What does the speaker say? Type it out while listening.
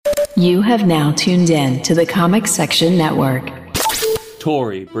You have now tuned in to the Comic Section Network.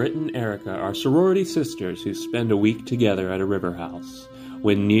 Tori, Britt, and Erica are sorority sisters who spend a week together at a river house.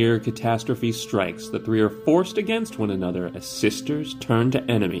 When near catastrophe strikes, the three are forced against one another as sisters turn to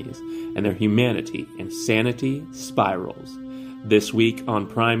enemies, and their humanity and sanity spirals. This week on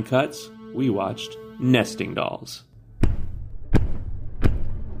Prime Cuts, we watched Nesting Dolls.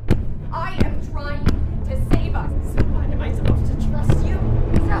 I am trying to save us. So why am I supposed to trust you?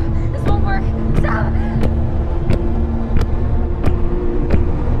 Stop! This won't work! Stop!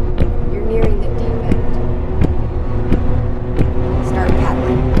 You're nearing the deep end. Start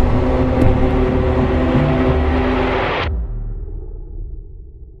paddling.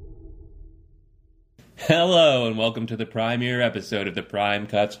 Hello, and welcome to the premiere episode of the Prime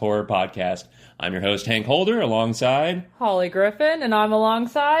Cuts Horror Podcast. I'm your host, Hank Holder, alongside Holly Griffin, and I'm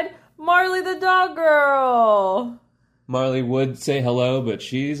alongside Marley the Dog Girl. Marley would say hello, but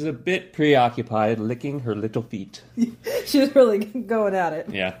she's a bit preoccupied licking her little feet. She's really going at it.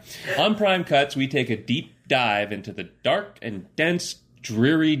 Yeah. On Prime Cuts, we take a deep dive into the dark and dense,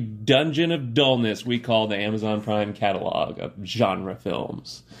 dreary dungeon of dullness we call the Amazon Prime catalog of genre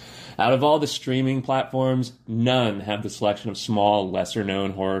films. Out of all the streaming platforms, none have the selection of small,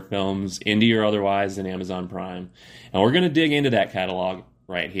 lesser-known horror films, indie or otherwise, than Amazon Prime. And we're going to dig into that catalog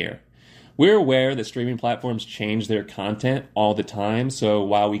right here. We're aware that streaming platforms change their content all the time, so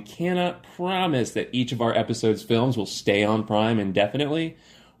while we cannot promise that each of our episode's films will stay on Prime indefinitely,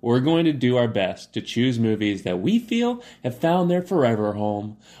 we're going to do our best to choose movies that we feel have found their forever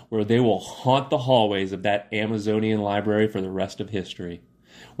home, where they will haunt the hallways of that Amazonian library for the rest of history.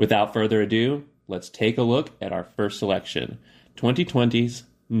 Without further ado, let's take a look at our first selection, 2020's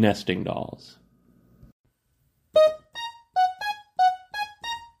Nesting Dolls.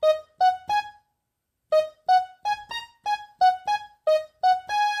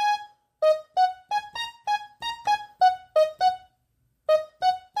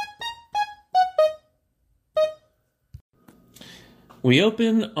 We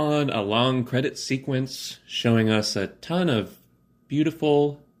open on a long credit sequence showing us a ton of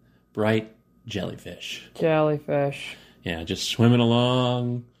beautiful, bright jellyfish. Jellyfish. Yeah, just swimming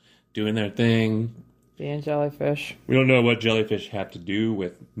along, doing their thing. Being jellyfish. We don't know what jellyfish have to do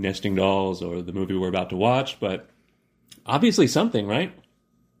with Nesting Dolls or the movie we're about to watch, but obviously something, right?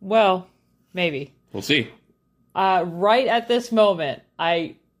 Well, maybe. We'll see. Right at this moment,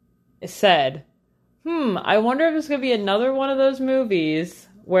 I said, I wonder if it's going to be another one of those movies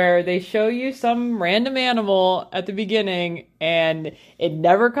where they show you some random animal at the beginning and it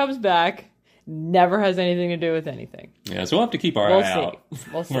never comes back, never has anything to do with anything. Yeah, so we'll have to keep our eye out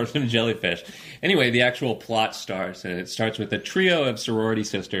for some jellyfish. Anyway, the actual plot starts, and it starts with a trio of sorority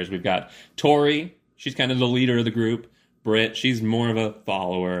sisters. We've got Tori, she's kind of the leader of the group. Britt, she's more of a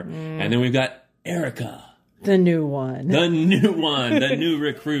follower. And then we've got Erica. The new one. The new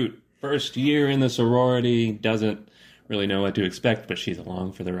recruit. First year in the sorority, doesn't really know what to expect, but she's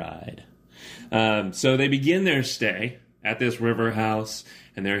along for the ride. So they begin their stay at this river house,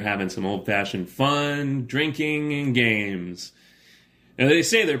 and they're having some old-fashioned fun, drinking, and games. Now, they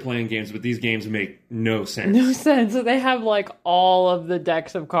say they're playing games, but these games make no sense. No sense. So they have, like, all of the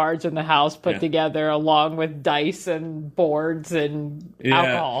decks of cards in the house put together, along with dice and boards and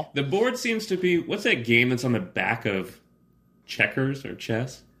alcohol. The board seems to be... What's that game that's on the back of checkers or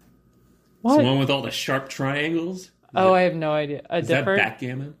chess? What? It's the one with all the sharp triangles? I have no idea. Is that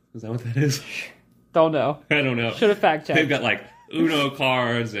backgammon? Is that what that is? Don't know. I don't know. Should have fact checked. They've got like Uno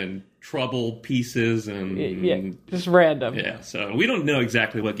cards and trouble pieces and... Yeah, just random. Yeah, so we don't know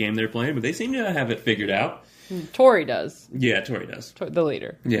exactly what game they're playing, but they seem to have it figured out. Tori does. Yeah, Tori does. The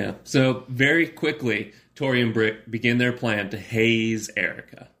leader. Yeah, so very quickly, Tori and Britt begin their plan to haze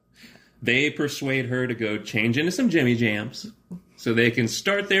Erica. They persuade her to go change into some Jimmy Jams so they can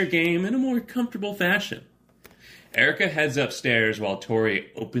start their game in a more comfortable fashion. Erica heads upstairs while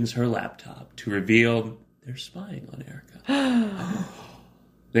Tori opens her laptop to reveal they're spying on Erica.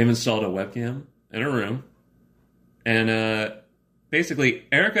 They've installed a webcam in her room, and basically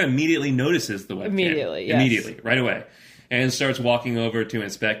Erica immediately notices the webcam. Immediately, right away, and starts walking over to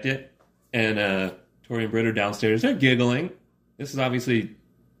inspect it. And Tori and Britt are downstairs. They're giggling. This is obviously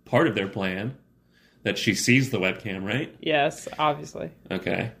part of their plan, that she sees the webcam, right? Yes, obviously.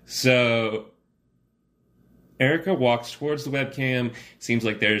 Okay, so Erica walks towards the webcam. Seems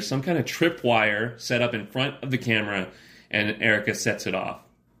like there's some kind of tripwire set up in front of the camera, and Erica sets it off.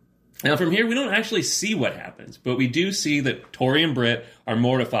 Now, from here, we don't actually see what happens, but we do see that Tori and Britt are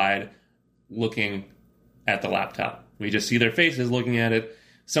mortified looking at the laptop. We just see their faces looking at it.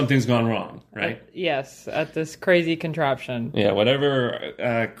 Something's gone wrong, right? Yes, at this crazy contraption. Yeah,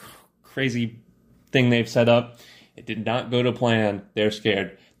 whatever crazy thing they've set up. It did not go to plan. They're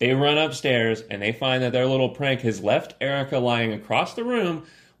scared. They run upstairs, and they find that their little prank has left Erica lying across the room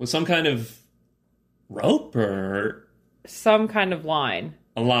with some kind of rope or Some kind of line.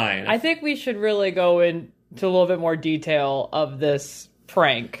 a line. I think we should really go into a little bit more detail of this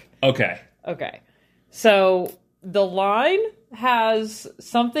prank. Okay. Okay. So the line has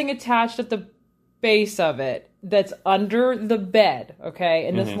something attached at the base of it that's under the bed, okay?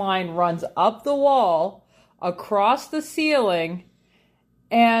 And this line runs up the wall, across the ceiling,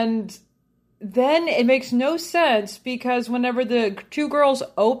 and then it makes no sense because whenever the two girls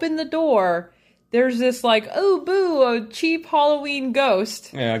open the door, there's this like, oh boo, a cheap Halloween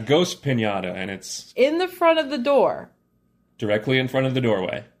ghost Yeah, ghost pinata, and it's in the front of the door. directly in front of the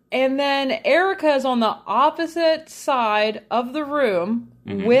doorway. And then Erica is on the opposite side of the room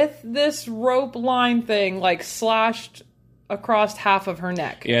with this rope line thing like slashed across half of her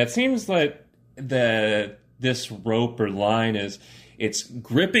neck. Yeah, it seems like this rope or line it's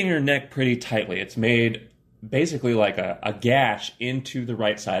gripping her neck pretty tightly. It's made basically like a gash into the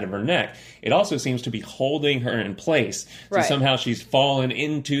right side of her neck. It also seems to be holding her in place. So Right. somehow she's fallen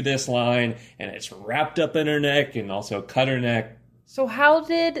into this line and it's wrapped up in her neck and also cut her neck. So how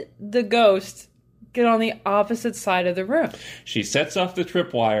did the ghost get on the opposite side of the room? She sets off the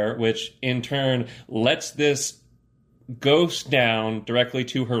tripwire, which in turn lets this ghost down directly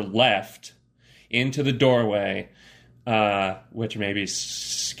to her left into the doorway, which maybe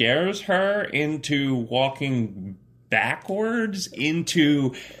scares her into walking backwards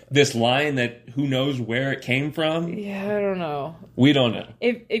into this line that who knows where it came from. Yeah, I don't know. We don't know.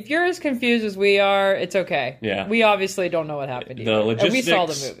 If you're as confused as we are, it's okay. Yeah. We obviously don't know what happened The either. And logistics we saw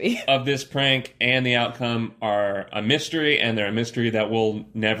the movie. of this prank and the outcome are a mystery, and they're a mystery that will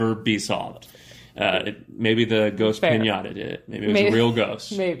never be solved. Maybe the ghost Fair. pinata did it. Maybe it was a real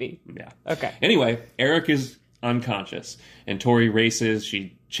ghost. Maybe. Yeah. Okay. Anyway, Eric is unconscious, and Tori races.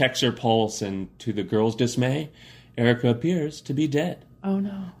 She checks her pulse, and to the girl's dismay, Erica appears to be dead. Oh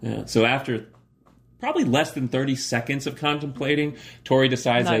no. Yeah. So after probably less than 30 seconds of contemplating, Tori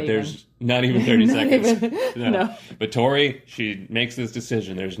decides Not that even. there's not even 30 seconds. even. No. But Tori, she makes this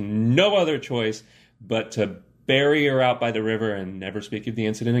decision. There's no other choice but to bury her out by the river and never speak of the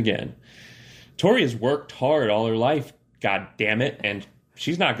incident again. Tori has worked hard all her life, god damn it, and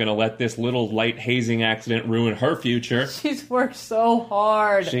she's not going to let this little light hazing accident ruin her future. She's worked so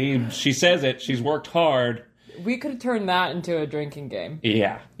hard. She says it. She's worked hard. We could turn that into a drinking game.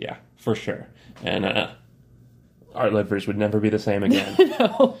 Yeah, for sure. And our livers would never be the same again.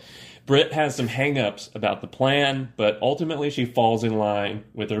 No. Britt has some hang-ups about the plan, but ultimately she falls in line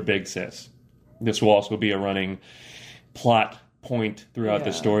with her big sis. This will also be a running plot point throughout the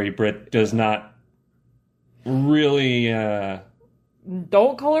Yeah. story. Britt does not really...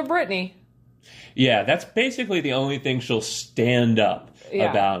 Don't call her Brittany. Yeah, that's basically the only thing she'll stand up Yeah.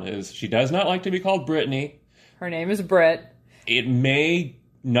 about is she does not like to be called Brittany. Her name is Britt. It may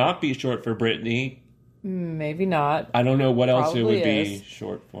not be short for Brittany. Maybe not. I don't know what else it Probably would be is.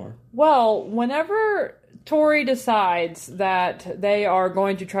 short for. Well, whenever Tori decides that they are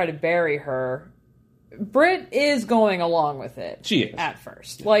going to try to bury her, Britt is going along with it. She is. At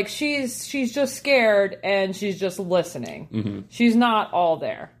first. Like, she's just scared and she's just listening. Mm-hmm. She's not all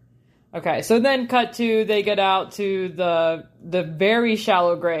there. Okay, so then cut to, they get out to the very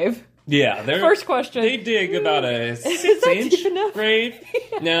shallow grave. Yeah, First question. They dig about a that 6-inch deep enough? grave.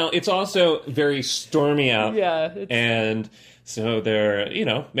 Now, it's also very stormy out. Yeah. It's, And so they're,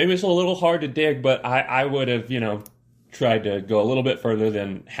 maybe it's a little hard to dig, but I would have, tried to go a little bit further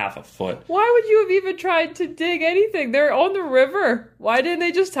than half a foot. why would you have even tried to dig anything? They're on the river. Why didn't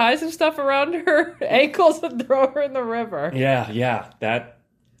they just tie some stuff around her ankles and throw her in the river? Yeah, that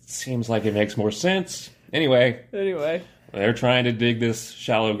seems like it makes more sense. Anyway, Anyway. they're trying to dig this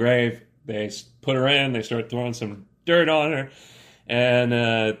shallow grave. They put her in. They start throwing some dirt on her. And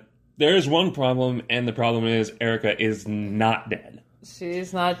there is one problem, and the problem is Erica is not dead.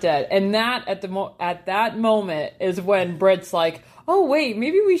 She's not dead. And that, at that moment, is when Britt's like, oh, wait,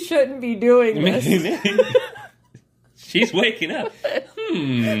 maybe we shouldn't be doing this. She's waking up.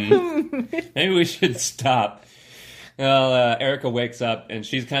 Maybe we should stop. Well, Erica wakes up, and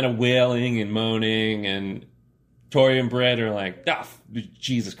she's kind of wailing and moaning, and Tori and Britt are like,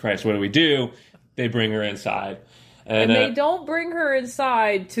 Jesus Christ, what do we do? They bring her inside. And they don't bring her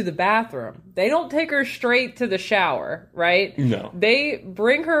inside to the bathroom. They don't take her straight to the shower, right? No. They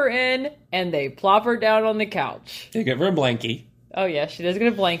bring her in, and they plop her down on the couch. They give her a blankie. Oh, yeah, she does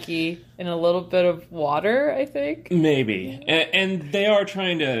get a blankie and a little bit of water, I think. Maybe. And they are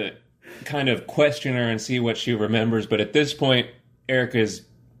trying to kind of question her and see what she remembers, but at this point, Erica's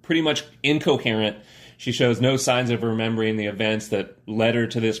pretty much incoherent. She shows no signs of remembering the events that led her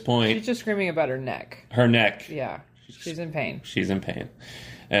to this point. She's just screaming about her neck. Her neck. Yeah, she's in pain. She's in pain.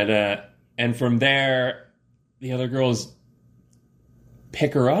 And from there, the other girls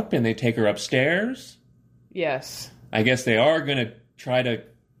pick her up and they take her upstairs. Yes. I guess they are going to try to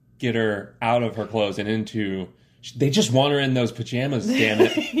get her out of her clothes and into... They just want her in those pajamas, damn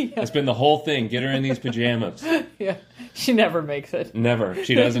it. Yeah. It's been the whole thing. Get her in these pajamas. Yeah. She never makes it. Never.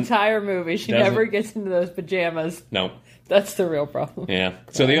 She The doesn't. entire movie, she doesn't. never gets into those pajamas. No. That's the real problem. Yeah.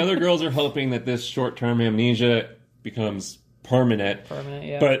 So the other girls are hoping that this short-term amnesia becomes permanent. Permanent,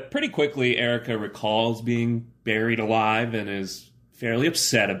 yeah. But pretty quickly, Erica recalls being buried alive and is fairly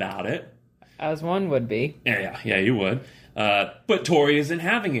upset about it. As one would be. Yeah, you would. But Tori isn't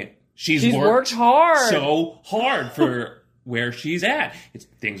having it. She's worked hard. So hard for where she's at.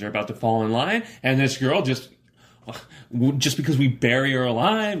 Things are about to fall in line, and this girl just because we bury her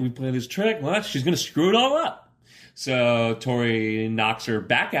alive, we play this trick, well, she's going to screw it all up. So Tori knocks her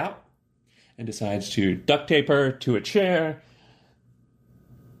back out and decides to duct tape her to a chair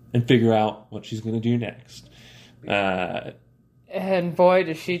and figure out what she's going to do next. And boy,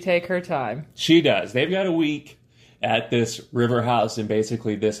 does she take her time. She does. They've got a week at this river house, and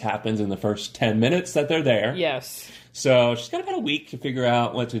basically this happens in the first 10 minutes that they're there. Yes. So she's got about a week to figure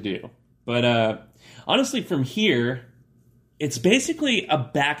out what to do. But honestly, from here, it's basically a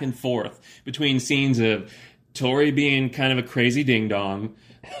back and forth between scenes of Tori being kind of a crazy ding-dong.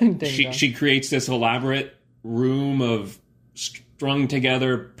 She creates this elaborate room of strung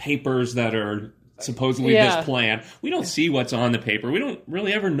together papers that are supposedly this plan. We don't see what's on the paper. We don't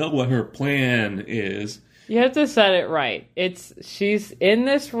really ever know what her plan is. You have to set it right. She's in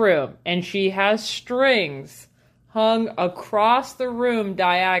this room, and she has strings hung across the room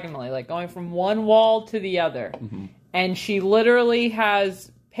diagonally, like going from one wall to the other. Mm-hmm. And she literally has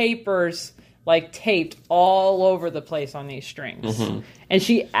papers like taped all over the place on these strings. Mm-hmm. And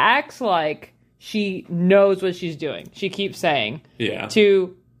she acts like she knows what she's doing. She keeps saying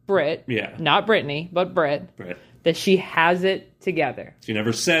to Britt, not Brittany, but Britt, that she has it together. She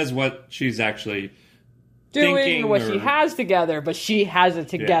never says what she's actually doing, what she has together, but she has it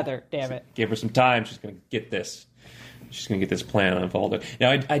together. Yeah. Damn it! Give her some time. She's going to get this. She's going to get this plan unfolded.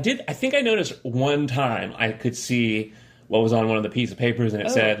 Now, I think I noticed one time I could see what was on one of the pieces of papers, and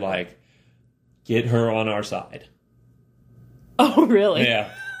it said like, "Get her on our side." Oh, really?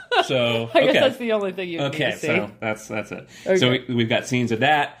 Yeah. So I guess that's the only thing you need to see. So that's it. Okay. So we've got scenes of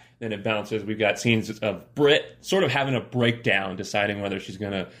that. Then it bounces. We've got scenes of Britt sort of having a breakdown, deciding whether she's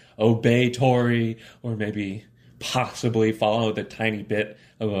going to obey Tori or maybe possibly follow the tiny bit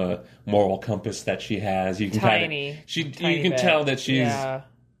of a moral compass that she has. You can you can tell that she's. Yeah.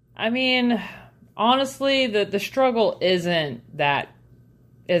 I mean, honestly, the struggle isn't that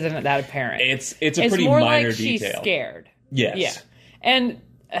apparent. It's a pretty more minor like detail. She's scared. Yes. Yeah. And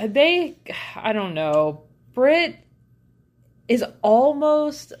I don't know. Britt is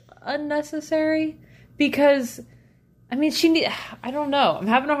almost unnecessary because, I mean, I don't know. I'm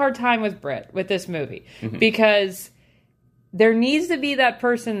having a hard time with Britt with this movie because there needs to be that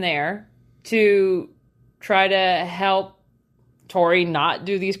person there to try to help Tori not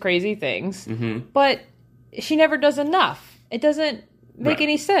do these crazy things, but she never does enough. It doesn't make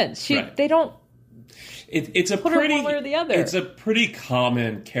any sense. They don't. It's a put pretty her one way or the other. It's a pretty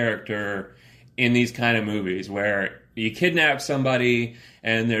common character in these kind of movies where you kidnap somebody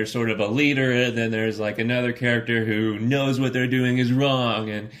and there's sort of a leader, and then there's like another character who knows what they're doing is wrong,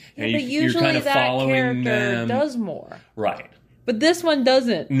 and you're kind of following them. Does more, right? But this one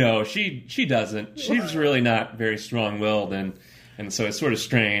doesn't. No, she doesn't. She's really not very strong-willed, and so it's sort of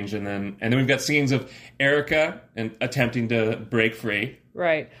strange. And then we've got scenes of Erica and attempting to break free.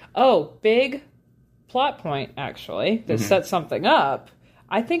 Right. Oh, big plot point actually that sets something up.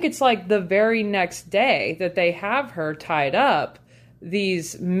 I think it's like the very next day that they have her tied up,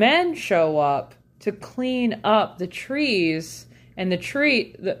 these men show up to clean up the trees and the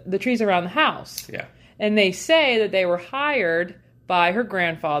trees around the house. Yeah. And they say that they were hired by her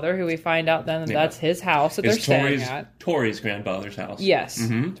grandfather, who we find out then that's his house that they're staying at. Tori's grandfather's house. Yes.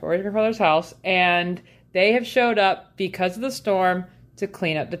 Tori's grandfather's house. And they have showed up because of the storm to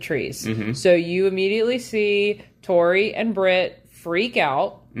clean up the trees. So you immediately see Tori and Britt freak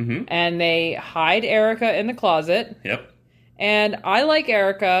out, and they hide Erica in the closet. Yep. And I like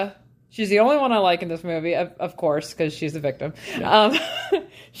Erica. She's the only one I like in this movie, of course, because she's the victim. Yeah.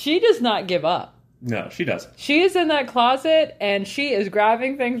 She does not give up. No, she doesn't. She is in that closet, and she is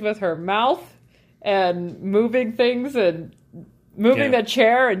grabbing things with her mouth and moving things and moving the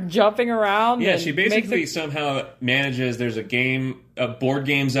chair and jumping around. Yeah, and she basically somehow manages. There's a board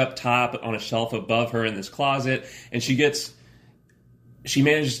games up top on a shelf above her in this closet, and she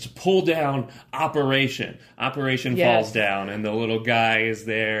manages to pull down Operation. Operation falls down, and the little guy is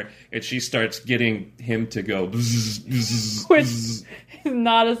there, and she starts getting him to go bzz, bzz, Which bzz. is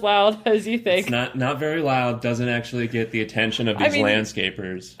not as loud as you think. It's not very loud, doesn't actually get the attention of these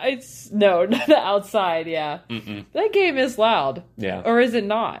landscapers. No, the outside, yeah. Mm-mm. That game is loud. Yeah. Or is it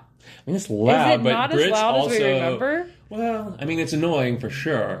not? I mean, it's loud, is it but not Brit's as loud also, as we remember? Well, I mean, it's annoying for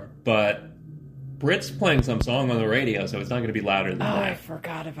sure, but Brit's playing some song on the radio, so it's not going to be louder than that. I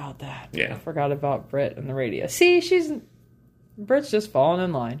forgot about that. Yeah. I forgot about Brit and the radio. See, Brit's just falling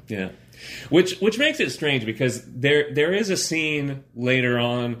in line. Yeah. Which makes it strange, because there is a scene later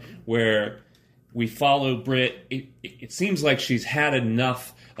on where we follow Brit. It seems like she's had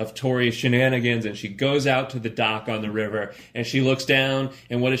enough of Tori's shenanigans, and she goes out to the dock on the river, and she looks down,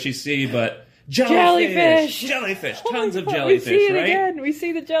 and what does she see but jellyfish! Tons of jellyfish, we see it right? again. We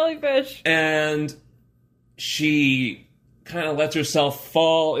see the jellyfish. And she kind of lets herself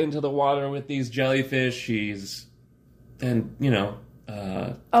fall into the water with these jellyfish. She's then,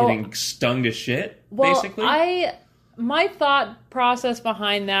 getting stung to shit, basically. My thought process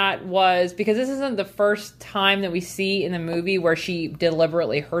behind that was, because this isn't the first time that we see in the movie where she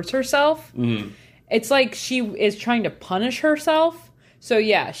deliberately hurts herself. Mm. It's like she is trying to punish herself. So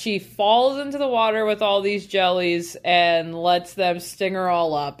yeah, she falls into the water with all these jellies and lets them sting her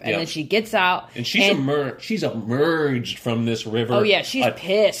all up, and then she gets out. And she's emerged from this river. Oh yeah, she's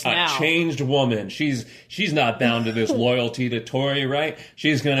pissed now. now. A changed woman. She's not bound to this loyalty to Tori, right?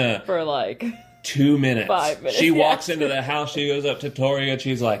 She's gonna for like 2 minutes. 5 minutes. She walks into the house. She goes up to Tori and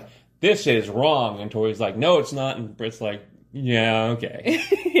she's like, "This is wrong." And Tori's like, "No, it's not." And Brit's like, "Yeah, okay."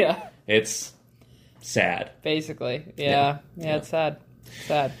 Yeah. It's sad. Basically, yeah. It's sad.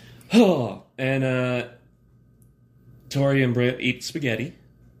 Sad. And Tori and Brit eat spaghetti.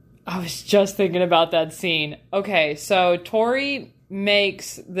 I was just thinking about that scene. Okay, so Tori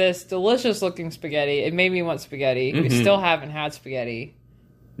makes this delicious looking spaghetti. It made me want spaghetti. Mm-hmm. We still haven't had spaghetti.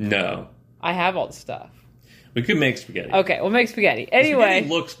 No. I have all the stuff. We could make spaghetti. Okay, we'll make spaghetti. Anyway. Spaghetti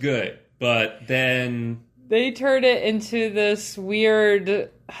looks good, but then they turned it into this weird.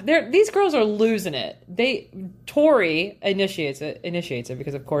 These girls are losing it. Tori initiates it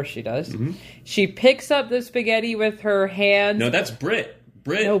because of course she does. Mm-hmm. She picks up the spaghetti with her hands. No, that's Brit.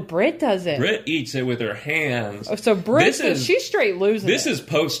 No, Brit does it. Brit eats it with her hands. Oh, so she's straight losing it. This is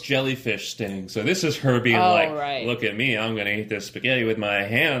post jellyfish sting. So this is her being right. Look at me, I'm going to eat this spaghetti with my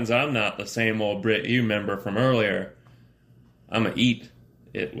hands. I'm not the same old Brit you remember from earlier. I'm going to eat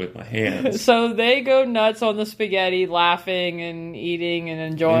it with my hands. So they go nuts on the spaghetti, laughing and eating and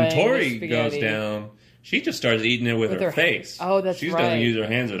enjoying. And Tori goes down. She just starts eating it with her face. Oh, that's right. She doesn't use her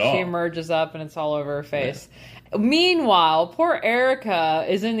hands at all. She emerges up and it's all over her face. Yeah. Meanwhile, poor Erica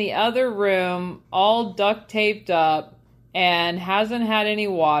is in the other room, all duct taped up, and hasn't had any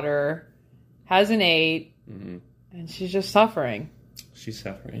water, hasn't ate, and she's just suffering. She's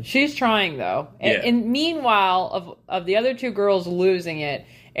suffering. She's trying, though. Yeah. And meanwhile, of the other two girls losing it,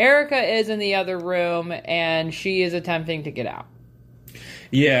 Erica is in the other room, and she is attempting to get out.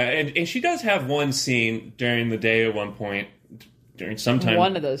 Yeah, and she does have one scene during the day at one point,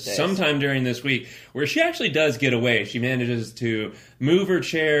 one of those days. sometime during this week, where she actually does get away. She manages to move her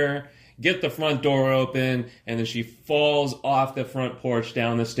chair, get the front door open, and then she falls off the front porch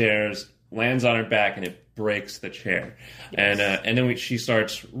down the stairs, lands on her back, and it breaks the chair. Yes. And then she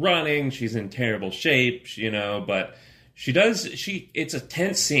starts running. She's in terrible shape, but it's a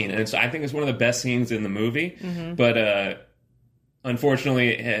tense scene, and I think it's one of the best scenes in the movie. Mm-hmm. But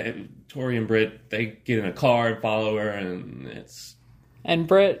unfortunately, Tori and Brit, they get in a car and follow her, and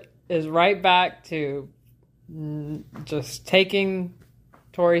Brit is right back to just taking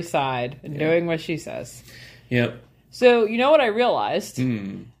Tori's side and doing what she says. Yep. So, you know what I realized?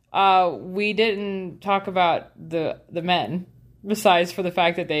 We didn't talk about the men, besides for the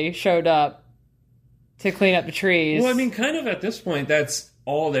fact that they showed up to clean up the trees. Well, I mean, kind of at this point, that's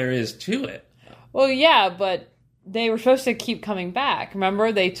all there is to it. Well, yeah, but they were supposed to keep coming back.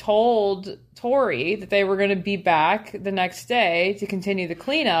 Remember, they told Tori that they were going to be back the next day to continue the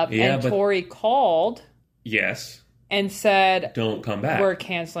cleanup, and Tori called. Yes. And said, "Don't come back. We're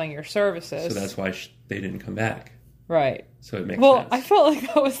canceling your services." So that's why they didn't come back. Right. So it makes sense. Well, I felt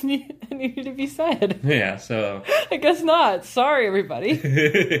like that was needed to be said. Yeah, so I guess not. Sorry,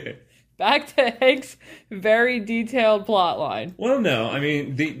 everybody. Back to Hank's very detailed plot line. Well, no, I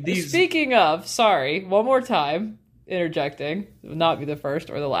mean, these... Speaking of, sorry, one more time, interjecting, will not be the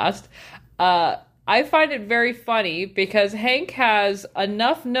first or the last. I I find it very funny because Hank has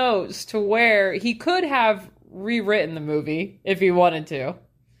enough notes to where he could have rewritten the movie if he wanted to.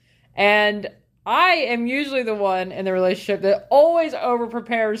 And I am usually the one in the relationship that always over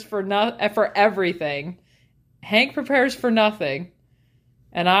prepares for everything. Hank prepares for nothing,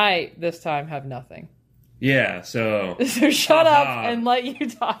 and I this time have nothing. Yeah, so So shut up and let you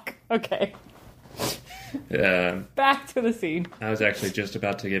talk. Okay. Back to the scene. I was actually just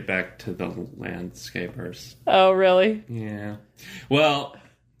about to get back to the landscapers. Oh, really? Yeah. Well,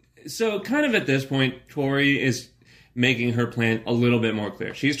 so kind of at this point, Tori is making her plan a little bit more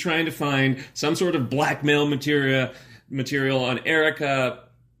clear. She's trying to find some sort of blackmail material on Erica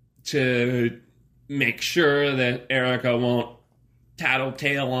to make sure that Erica won't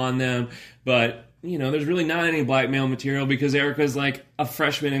tattletale on them. But, you know, there's really not any blackmail material because Erica's like a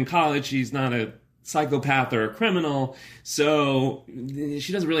freshman in college. She's not a psychopath or a criminal. So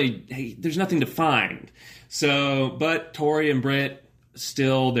she doesn't really, there's nothing to find. So, but Tori and Britt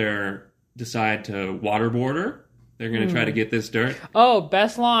still, decide to waterboard her. They're going to try to get this dirt. Oh,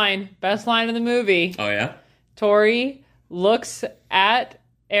 best line in the movie. Oh, yeah? Tori looks at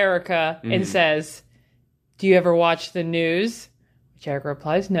Erica and says, "Do you ever watch the news?" Which Erica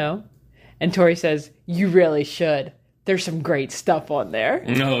replies, "No." And Tori says, "You really should. There's some great stuff on there."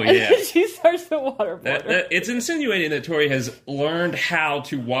 Oh, And yeah. then she starts to waterboard her. It's insinuating that Tori has learned how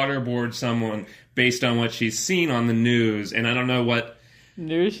to waterboard someone based on what she's seen on the news. And I don't know what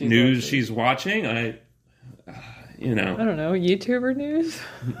News she's watching. I don't know. YouTuber news?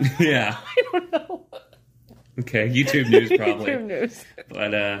 Yeah. I don't know. Okay, YouTube news probably. YouTube news.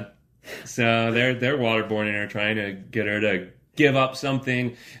 But so they're waterboarding her, trying to get her to give up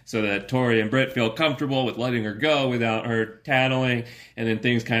something so that Tori and Britt feel comfortable with letting her go without her tattling, and then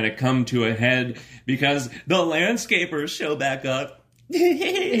things kind of come to a head because the landscapers show back up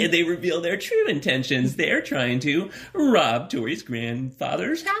and they reveal their true intentions. They're trying to rob Tori's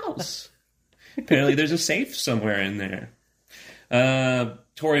grandfather's house. Apparently there's a safe somewhere in there.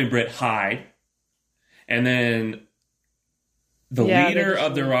 Tori and Britt hide, and then the leader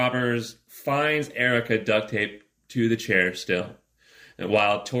of the robbers finds Erica duct taped to the chair still. And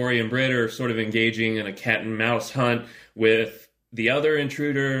while Tori and Britt are sort of engaging in a cat and mouse hunt with the other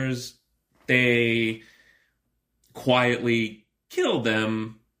intruders, they quietly kill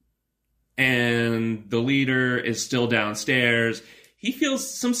them, and the leader is still downstairs. He feels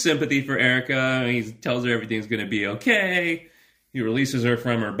some sympathy for Erica. He tells her everything's going to be okay. He releases her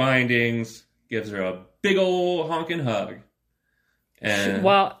from her bindings, gives her a big ol' honking hug. And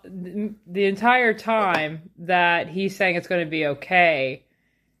Well, the entire time that he's saying it's going to be okay,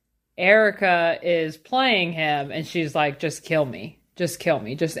 Erica is playing him, and she's like, "Just kill me. Just kill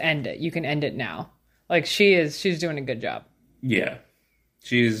me. Just end it. You can end it now." Like, she's doing a good job. yeah,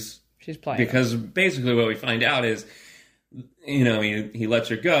 she's playing because basically what we find out is, you know, he lets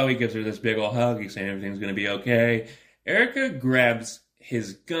her go. He gives her this big ol' hug. He's saying everything's going to be okay. Erica grabs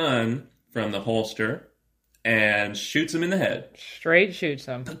his gun from the holster and shoots him in the head. Straight shoots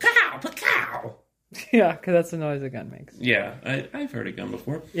him. Pacow, pacow. Yeah, because that's the noise a gun makes. Yeah, I've heard a gun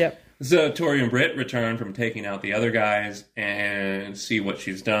before. Yep. So Tori and Britt return from taking out the other guys and see what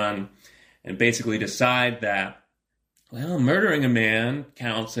she's done, and basically decide that, well, murdering a man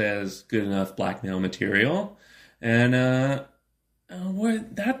counts as good enough blackmail material, and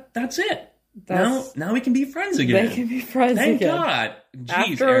that's it. Now we can be friends again. They can be friends Thank again. God.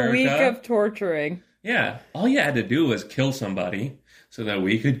 Jeez, After Erica. a week of torturing. Yeah, all you had to do was kill somebody so that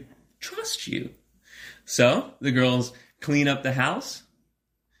we could trust you. So the girls clean up the house,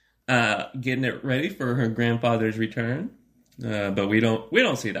 getting it ready for her grandfather's return. But we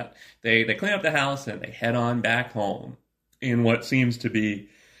don't see that. They clean up the house and they head on back home in what seems to be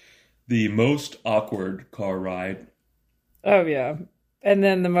the most awkward car ride. Oh, yeah. And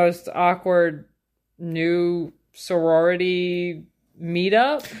then the most awkward new sorority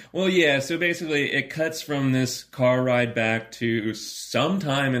meetup. Well, yeah, so basically it cuts from this car ride back to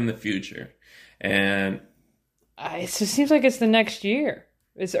sometime in the future. And It just seems like it's the next year.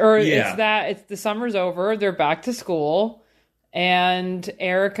 It's the summer's over. They're back to school, and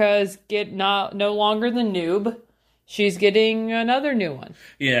Erica's no longer the noob. She's getting another new one.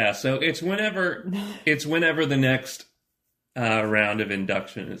 yeah, so it's whenever the next round of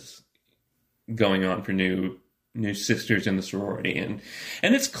induction is going on for new sisters in the sorority, and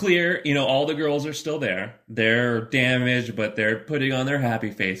it's clear, you know, all the girls are still there. They're damaged, but they're putting on their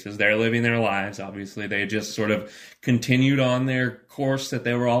happy faces. They're living their lives. Obviously, they just sort of continued on their course that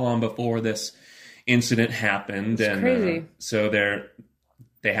they were all on before this incident happened. It's crazy. So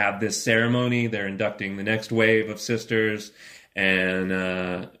they have this ceremony. They're inducting the next wave of sisters,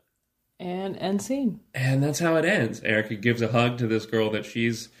 and And end scene. And that's how it ends. Erica gives a hug to this girl that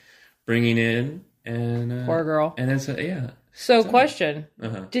she's bringing in. And Poor girl. And it's, yeah. So, question.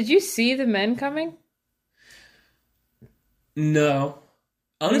 Uh-huh. Did you see the men coming? No.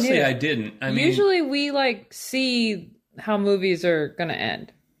 Honestly, neither. I didn't. I mean, usually we see how movies are going to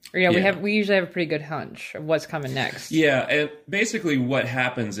end. Or, Yeah. we usually have a pretty good hunch of what's coming next. yeah, and basically what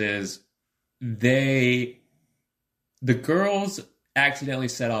happens is the girls accidentally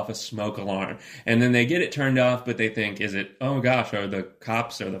set off a smoke alarm, and then they get it turned off, but they think, is it, oh gosh, are the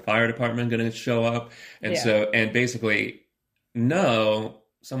cops or the fire department going to show up? And and basically, no,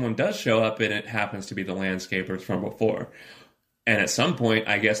 someone does show up, and it happens to be the landscapers from before. And at some point,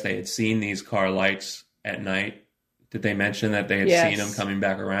 I guess they had seen these car lights at night. Did they mention that they had Yes. seen them coming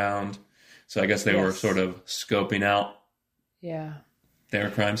back around? So I guess they were Yes. sort of scoping out Yeah. their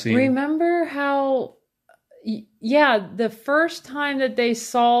crime scene. Remember how... the first time that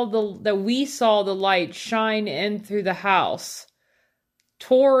we saw the light shine in through the house,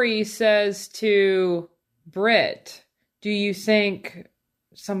 Tori says to Britt, "Do you think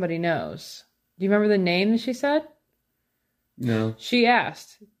somebody knows?" Do you remember the name that she said? No. She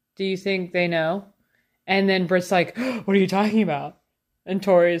asked, "Do you think they know?" And then Britt's like, "What are you talking about?" And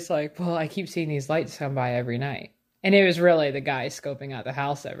Tori's like, "Well, I keep seeing these lights come by every night." And it was really the guy scoping out the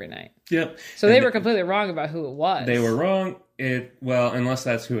house every night. Yep. So they were completely wrong about who it was. They were wrong. Unless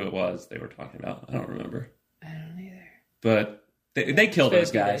that's who it was they were talking about. I don't remember. I don't either. But they killed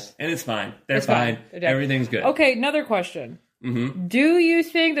those guys, and it's fine. They're fine. Everything's good. Okay, another question. Mm-hmm. Do you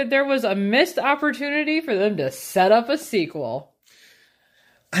think that there was a missed opportunity for them to set up a sequel?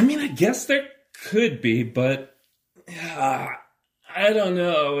 I mean, I guess there could be, but I don't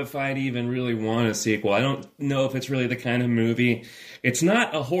know if I'd even really want a sequel. I don't know if it's really the kind of movie. It's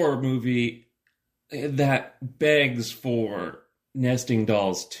not a horror movie that begs for Nesting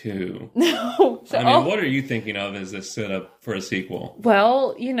Dolls 2. No. I mean, what are you thinking of as this setup for a sequel?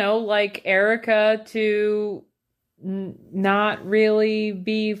 Well, like Erica to not really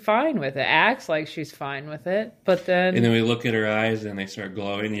be fine with it. Acts like she's fine with it, but then... And then we look at her eyes and they start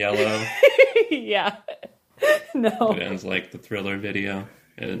glowing yellow. Yeah. No. It ends like the Thriller video.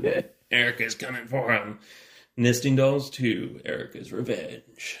 And Erica's coming for him. Nesting Dolls 2, Erica's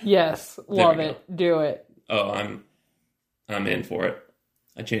Revenge. Yes. Love it. Do it. Oh, I'm in for it.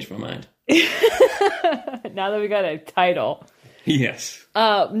 I changed my mind. Now that we got a title. Yes.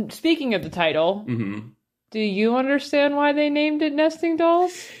 Speaking of the title, Mm-hmm. do you understand why they named it Nesting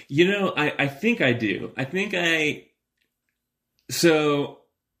Dolls? I think I do. So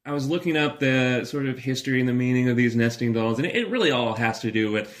I was looking up the sort of history and the meaning of these nesting dolls, and it really all has to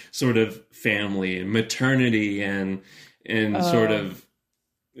do with sort of family and maternity and sort of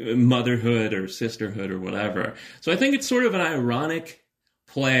motherhood or sisterhood or whatever. So I think it's sort of an ironic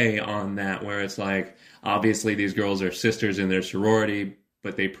play on that, where it's like, obviously these girls are sisters in their sorority,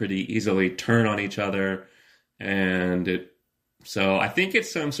 but they pretty easily turn on each other. So I think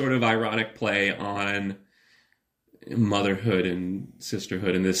it's some sort of ironic play on motherhood and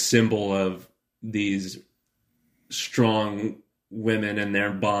sisterhood and this symbol of these strong women and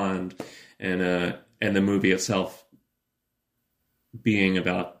their bond, and the movie itself being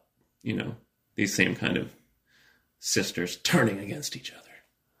about, these same kind of sisters turning against each other.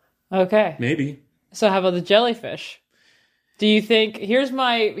 Okay. Maybe. So how about the jellyfish? Do you think... Here's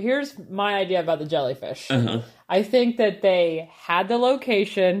my idea about the jellyfish. Uh-huh. I think that they had the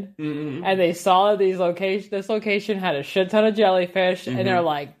location, and they saw this location had a shit ton of jellyfish, and they're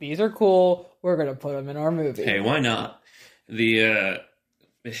like, these are cool, we're going to put them in our movie. Hey, why not?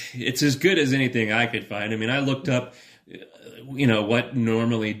 It's as good as anything I could find. I mean, I looked up, what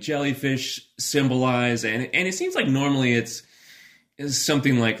normally jellyfish symbolize, and it seems like normally it's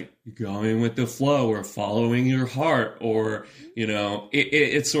something like going with the flow or following your heart, or,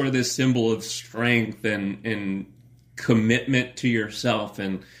 it's sort of this symbol of strength and commitment to yourself.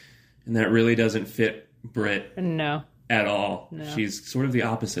 And that really doesn't fit Britt No. at all. No. She's sort of the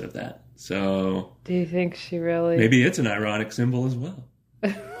opposite of that. So Do you think she really... maybe it's an ironic symbol as well.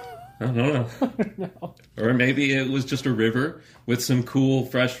 I don't know. No. Or maybe it was just a river with some cool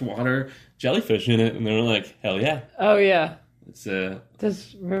freshwater jellyfish in it, and they were like, hell yeah. Oh, yeah. It's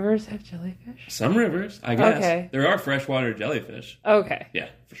Does rivers have jellyfish? some rivers, I guess. Okay. There are freshwater jellyfish. Okay. Yeah,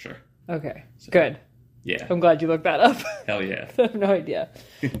 for sure. Okay. Good. Yeah. I'm glad you looked that up. Hell yeah. I have no idea.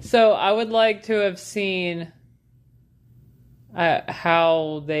 So I would like to have seen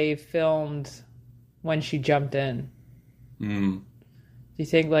how they filmed when she jumped in. Mm. Do you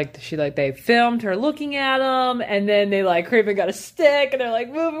think they filmed her looking at them, and then they Craven got a stick and they're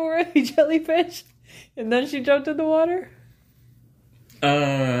like, move away, jellyfish, and then she jumped in the water?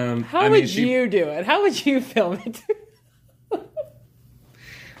 How would you do it? How would you film it?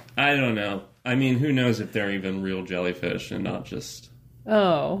 I don't know. I mean, who knows if they're even real jellyfish and not just...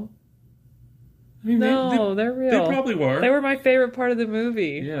 Oh. I mean, No, they're real. They probably were. They were my favorite part of the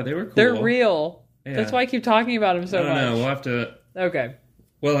movie. Yeah, they were cool. They're real. Yeah. That's why I keep talking about them so I don't much. know. Okay.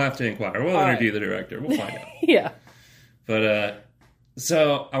 We'll have to inquire. We'll All interview right. the director. We'll find out. Yeah. But,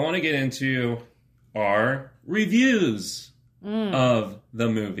 so I want to get into our reviews of the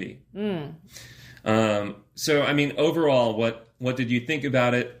movie. So, I mean, overall, what did you think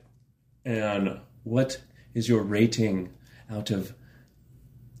about it? And what is your rating out of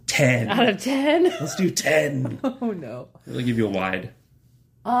 10? Out of 10? Let's do 10. Oh, no. I'll give you a wide.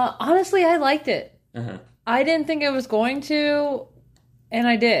 Honestly, I liked it. Uh-huh. I didn't think I was going to, and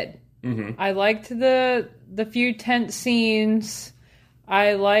I did. Mm-hmm. I liked the few tense scenes.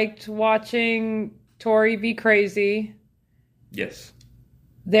 I liked watching Tori be crazy. Yes.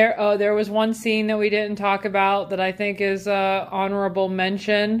 There was one scene that we didn't talk about that I think is a honorable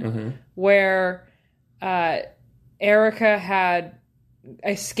mention, where Erica had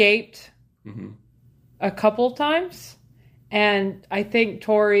escaped a couple times, and I think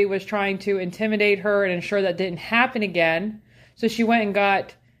Tori was trying to intimidate her and ensure that didn't happen again. So she went and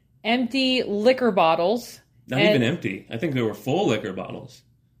got empty liquor bottles. Not even empty. I think they were full liquor bottles.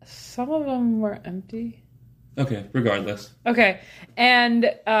 Some of them were empty. Okay, regardless. Okay, and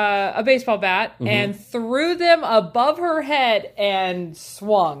a baseball bat, and threw them above her head and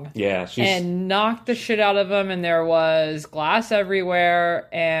swung. Yeah, And knocked the shit out of them, and there was glass everywhere,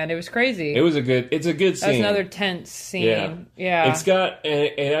 and it was crazy. It's a good scene. That's another tense scene. Yeah. It's got,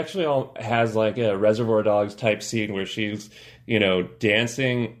 it actually all has like a Reservoir Dogs type scene where she's,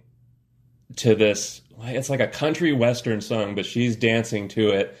 dancing to this, it's like a country western song, but she's dancing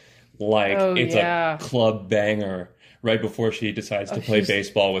to it like it's a club banger right before she decides to play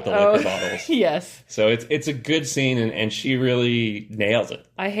baseball with the liquor bottles. Yes. So it's a good scene, and she really nails it.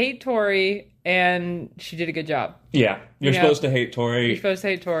 I hate Tori, and she did a good job. Yeah. You're supposed to hate Tori. You're supposed to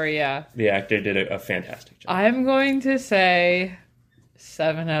hate Tori, yeah. The actor did a fantastic job. I'm going to say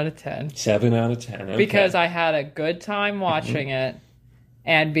 7 out of 10. 7 out of 10. Okay. Because I had a good time watching it,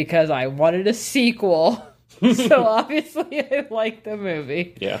 and because I wanted a sequel. So obviously I liked the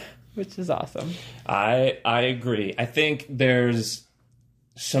movie. Yeah. Which is awesome. I agree. I think there's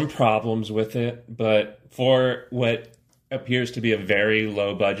some problems with it, but for what appears to be a very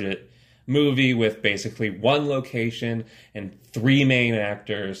low budget movie with basically one location and 3 main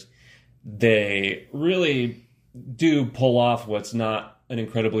actors, they really do pull off what's not an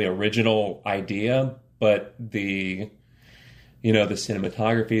incredibly original idea, but the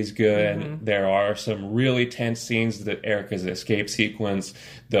cinematography is good. There are some really tense scenes. That Erica's escape sequence,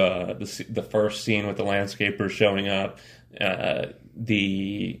 the first scene with the landscaper showing up,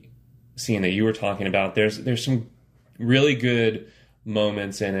 the scene that you were talking about. There's some really good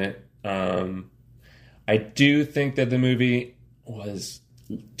moments in it. I do think that the movie was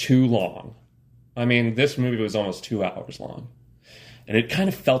too long. I mean, this movie was almost 2 hours long, and it kind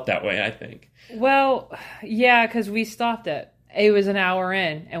of felt that way, I think. Well, yeah, because we stopped it. It was an hour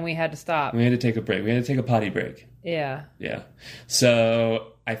in, and we had to stop. We had to take a break. We had to take a potty break. Yeah. Yeah.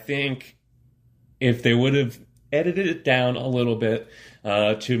 So I think if they would have edited it down a little bit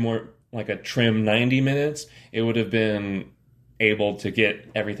to more like a trim 90 minutes, it would have been able to get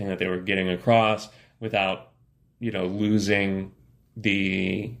everything that they were getting across without, losing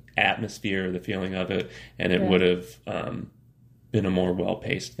the atmosphere, the feeling of it, and it would have been a more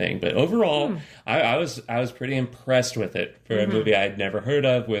well-paced thing. But overall, I was pretty impressed with it for a movie I'd never heard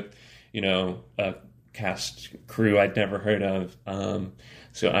of, with a cast crew I'd never heard of.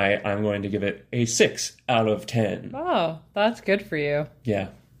 So I'm going to give it a 6 out of 10. Oh, that's good for you. Yeah.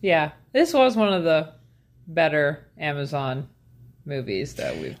 Yeah. This was one of the better Amazon movies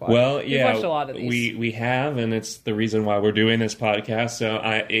that we've watched. Well, We've yeah, watched a lot of these. we have, and it's the reason why we're doing this podcast. So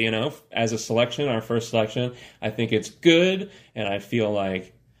as a selection, our first selection, I think it's good, and I feel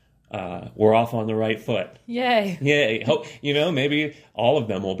like we're off on the right foot. Yay. Yay! Hope maybe all of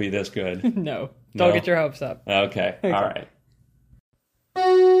them will be this good. No. Don't get your hopes up. Okay. All right.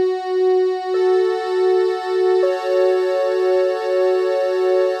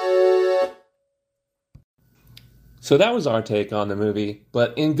 So that was our take on the movie,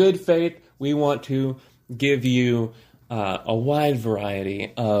 but in good faith, we want to give you a wide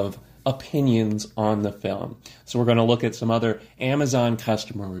variety of opinions on the film. So we're going to look at some other Amazon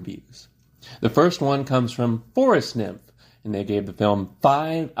customer reviews. The first one comes from Forest Nymph, and they gave the film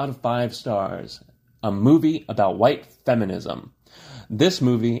 5 out of 5 stars, a movie about white feminism. This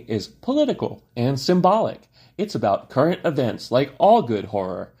movie is political and symbolic. It's about current events like all good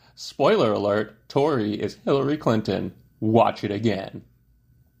horror. Spoiler alert, Tori is Hillary Clinton. Watch it again.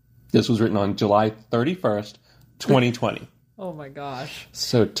 This was written on July 31st, 2020. Oh my gosh.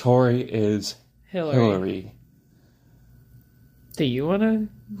 So Tori is Hillary. Do you want to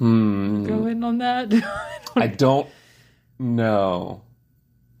go in on that? I don't know.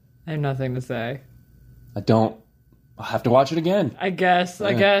 I have nothing to say. I'll have to watch it again. I guess.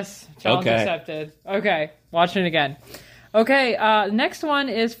 Challenge accepted. Okay, watching it again. Okay, next one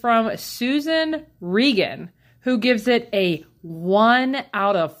is from Susan Regan, who gives it a 1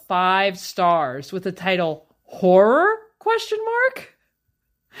 out of 5 stars with the title Horror? ?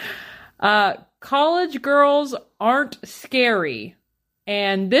 College Girls Aren't Scary.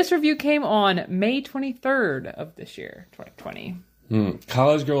 And this review came on May 23rd of this year, 2020.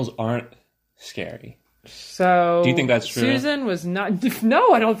 College girls aren't scary. So, do you think that's true? Susan was not...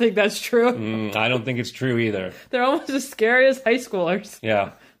 No, I don't think that's true. I don't think it's true either. They're almost as scary as high schoolers.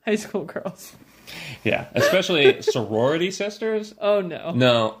 Yeah. High school girls. Yeah, especially sorority sisters. Oh, no.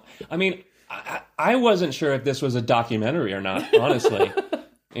 No. I mean, I wasn't sure if this was a documentary or not, honestly.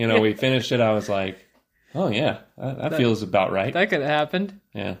 We finished it, I was like, oh yeah, that feels about right. That could have happened.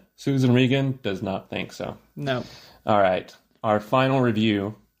 Yeah. Susan Regan does not think so. No. All right. Our final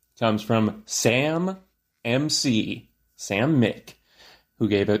review comes from Sam MC, Sam Mick, who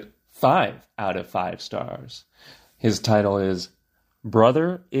gave it 5 out of 5 stars. His title is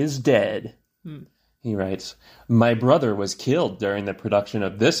Brother is Dead. He writes, my brother was killed during the production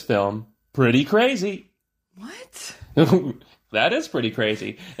of this film. Pretty crazy. What? That is pretty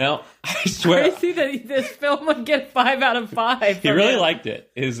crazy. Now, I swear... Crazy that this film would get 5 out of 5. He really liked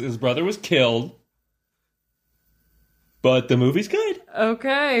it. His brother was killed, but the movie's good.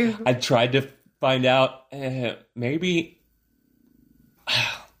 Okay. I tried to find out, maybe...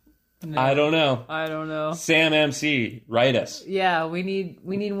 No, I don't know. I don't know. Sam MC, write us. Yeah, we need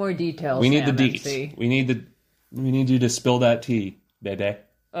more details. We need Sam the deets. MC. We need you to spill that tea, Dede.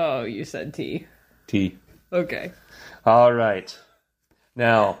 Oh, you said tea. Tea. Okay. All right.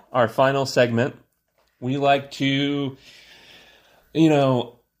 Now, our final segment, we like to,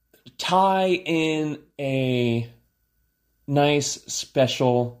 tie in a nice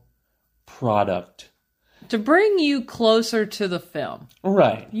special product. To bring you closer to the film.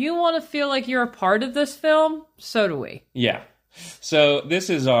 Right. You want to feel like you're a part of this film? So do we. Yeah. So this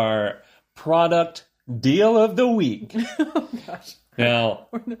is our product deal of the week. Oh, gosh. Now,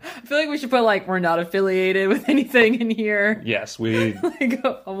 I feel like we should put, we're not affiliated with anything in here. yes, A we're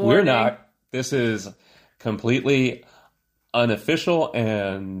warning. not. This is completely unofficial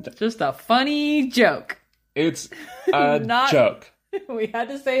and... Just a funny joke. It's a Not- joke. We had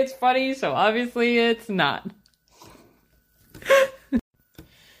to say it's funny, so obviously it's not.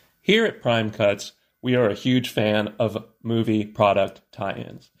 Here at Prime Cuts, we are a huge fan of movie product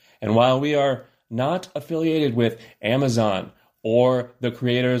tie-ins. And while we are not affiliated with Amazon or the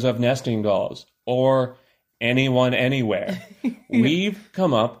creators of Nesting Dolls or anyone anywhere, we've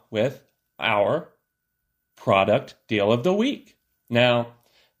come up with our product deal of the week. Now,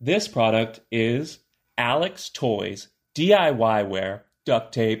 this product is Alex Toys DIY Wear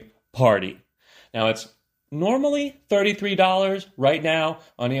Duct Tape Party. Now, it's normally $33 right now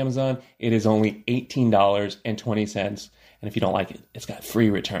on Amazon. It is only $18.20. And if you don't like it, it's got free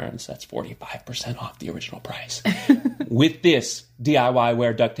returns. That's 45% off the original price. With this DIY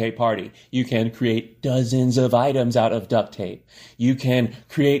Wear Duct Tape Party, you can create dozens of items out of duct tape. You can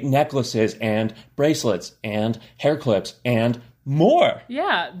create necklaces and bracelets and hair clips and more.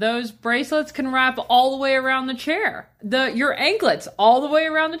 Yeah, those bracelets can wrap all the way around the chair. Your anklets all the way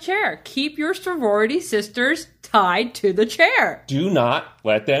around the chair. Keep your sorority sisters tied to the chair. Do not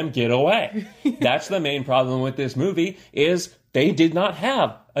let them get away. That's the main problem with this movie is they did not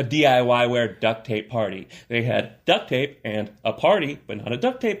have a DIY Wear Duct Tape Party. They had duct tape and a party, but not a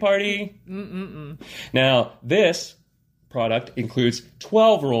duct tape party. Now, this product includes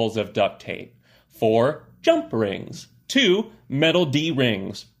 12 rolls of duct tape, 4 jump rings, 2 metal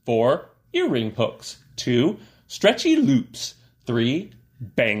D-rings, 4 earring hooks, 2 stretchy loops, 3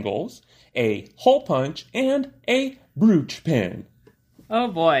 bangles, a hole punch, and a brooch pin. Oh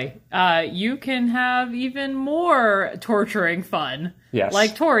boy, you can have even more torturing fun. Yes.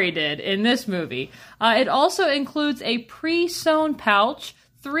 Like Tori did in this movie. It also includes a pre-sewn pouch,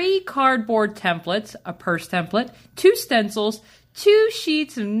 3 cardboard templates, a purse template, 2 stencils, 2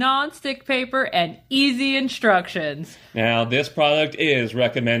 sheets of non-stick paper, and easy instructions. Now, this product is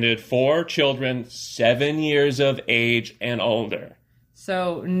recommended for children 7 years of age and older.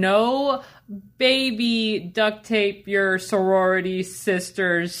 So, no baby duct tape your sorority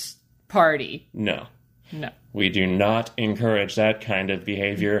sister's party. No. No. We do not encourage that kind of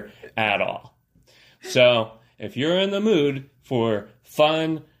behavior at all. So, if you're in the mood for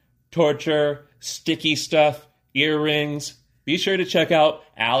fun, torture, sticky stuff, earrings, be sure to check out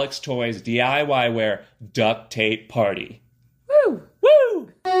Alex Toys DIY Wear Duct Tape Party. Woo!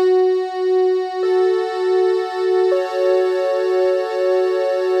 Woo!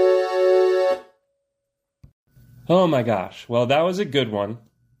 Oh my gosh. Well, that was a good one.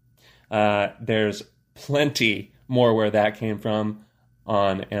 There's plenty more where that came from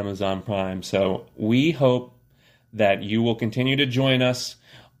on Amazon Prime. So we hope that you will continue to join us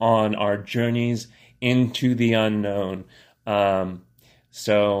on our journeys into the unknown.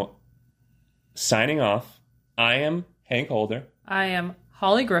 So signing off, I am Hank Holder. I am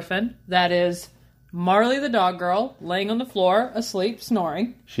Holly Griffin. That is Marley the dog girl, laying on the floor, asleep,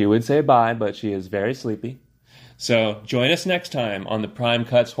 snoring. She would say bye, but she is very sleepy. So join us next time on the Prime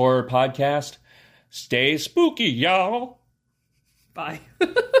Cuts Horror Podcast. Stay spooky, y'all. Bye.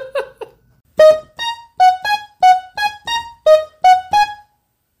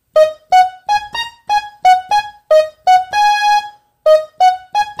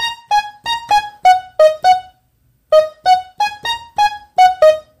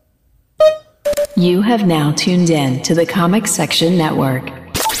 You have now tuned in to the Comic Section Network.